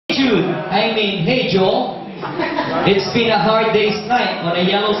Jude, I mean, hey Joel, it's been a hard day's night on a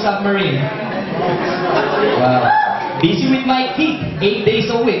yellow submarine. Wow. Busy with my kid 8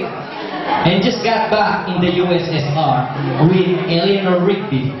 days a week. And just got back in the USSR with Eleanor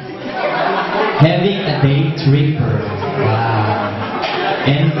Rigby. Having a day tripper. Wow.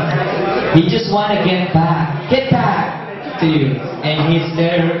 And he just want to get back to you. And his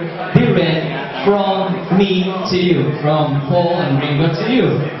letter be read from me to you, from Paul and Ringo to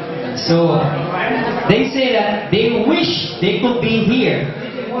you. So they say that they wish they could be here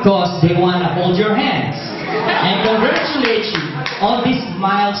because they want to hold your hands and congratulate you on this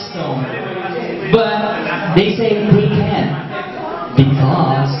milestone. But they say they can't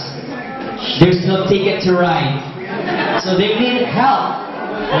because there's no ticket to ride. So they need help.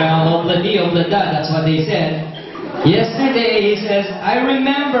 Well, obla that's what they said. Yesterday, he says, I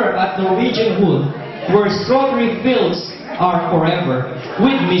remember at Norwegian Wood, where strawberry fields are forever,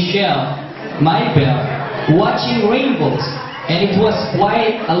 with Michelle, my belle, watching rainbows, and it was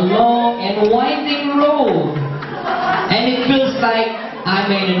quite a long and winding road, and it feels like I'm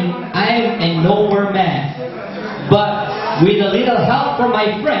a nowhere man. But with a little help from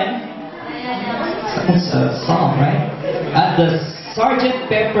my friend, that's a song, right? At the Sgt.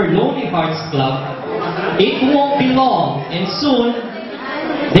 Pepper Lonely Hearts Club, it won't be long, and soon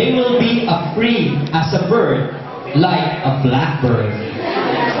they will be free as a bird, like a blackbird.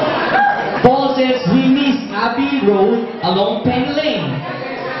 Paul says we miss Abbey Road along Penn Lane.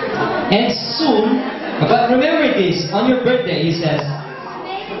 And soon, but remember this, on your birthday, he says,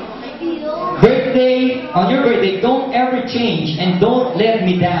 on your birthday, don't ever change and don't let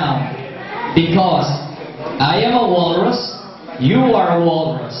me down. Because I am a walrus, you are a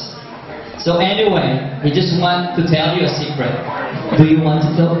walrus. So anyway, we just want to tell you a secret. Do you want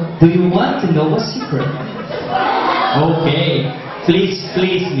to know? Do you want to know a secret? Okay, please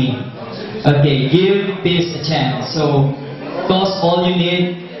me. Okay, give this a chance. So, because all you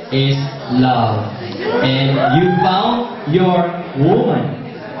need is love, and you found your woman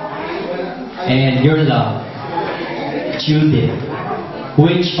and your love, Judith,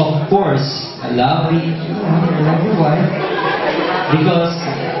 which of course, I love your wife, because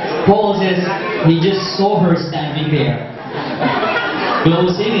Paul says he just saw her standing there.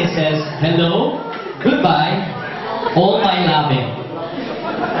 Closing, it says, hello, goodbye, all my loving.